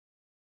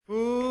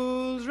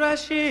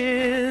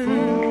rushing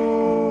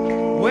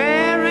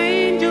where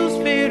angels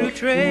fear to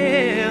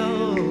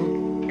trail,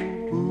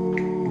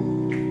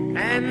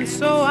 and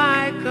so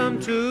I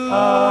come to you,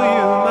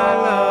 my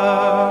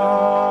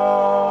love,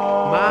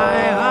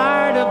 my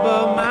heart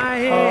above my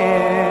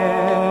head.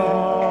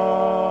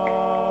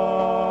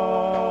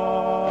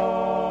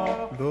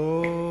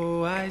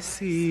 Though I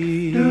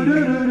see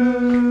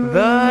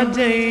the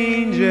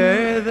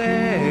danger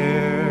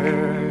there,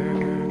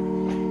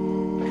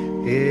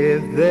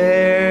 if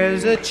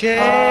there's a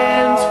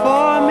chance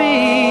for me,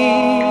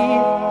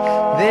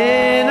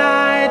 then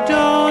I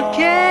don't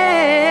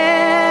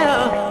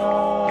care.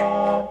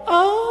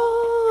 Oh,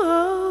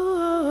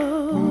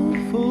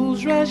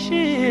 fools rush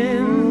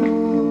in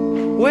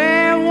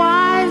where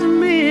wise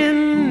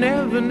men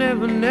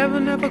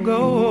never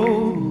go.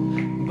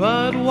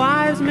 But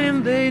wise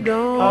men, they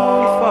don't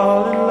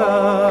fall in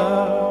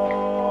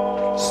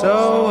love. So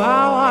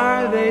how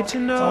are they to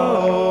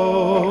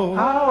know?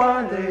 How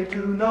are they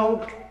to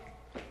know?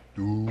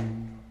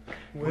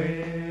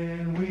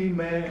 When we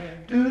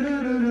met,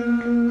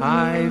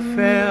 I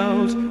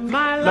felt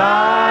my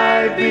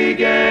life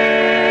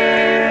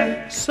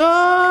began. So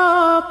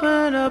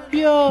open up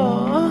your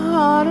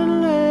heart and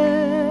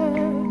let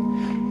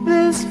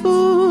this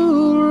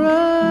fool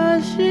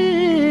rush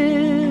in.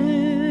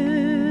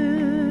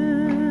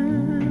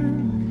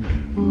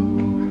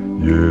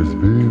 Yes,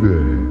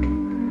 baby,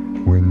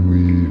 when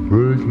we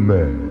first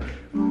met,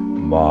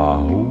 my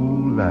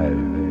whole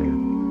life had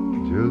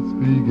just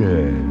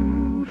began.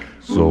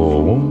 So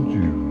won't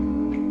you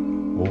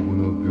open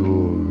up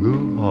your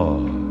little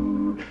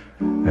heart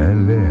and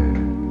let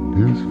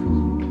this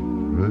fool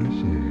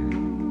rush in.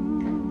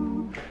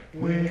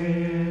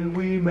 When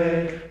we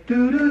met,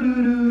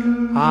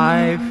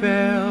 I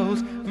felt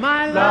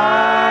my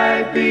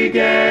life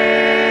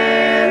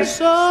began.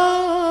 So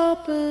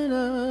open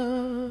up